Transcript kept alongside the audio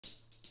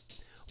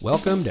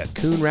Welcome to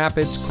Coon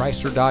Rapids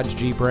Chrysler Dodge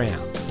Jeep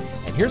Ram.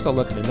 And here's a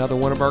look at another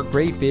one of our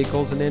great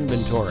vehicles in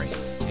inventory,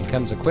 and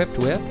comes equipped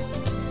with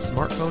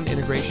smartphone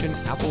integration,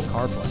 Apple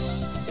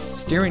CarPlay,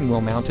 steering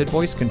wheel mounted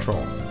voice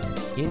control,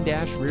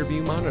 in-dash rear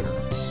view monitor,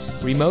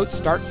 remote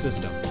start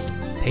system,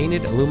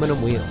 painted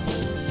aluminum wheels,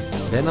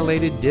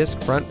 ventilated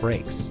disc front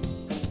brakes,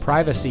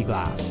 privacy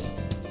glass,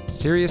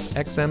 Sirius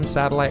XM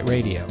satellite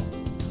radio,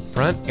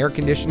 front air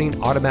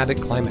conditioning automatic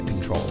climate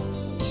control,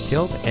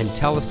 tilt and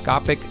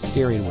telescopic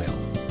steering wheel,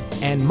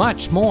 and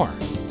much more.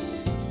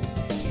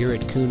 Here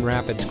at Coon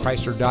Rapids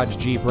Chrysler Dodge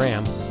Jeep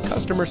Ram,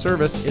 customer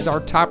service is our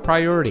top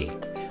priority.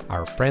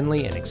 Our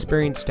friendly and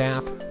experienced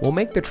staff will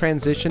make the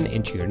transition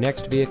into your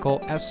next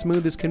vehicle as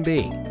smooth as can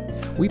be.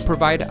 We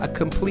provide a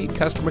complete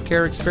customer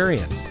care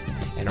experience,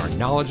 and our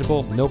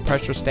knowledgeable,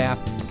 no-pressure staff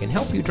can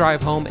help you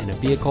drive home in a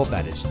vehicle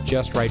that is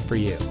just right for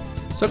you.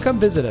 So come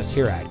visit us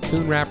here at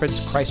Coon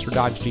Rapids Chrysler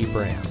Dodge Jeep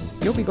Ram.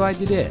 You'll be glad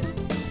you did.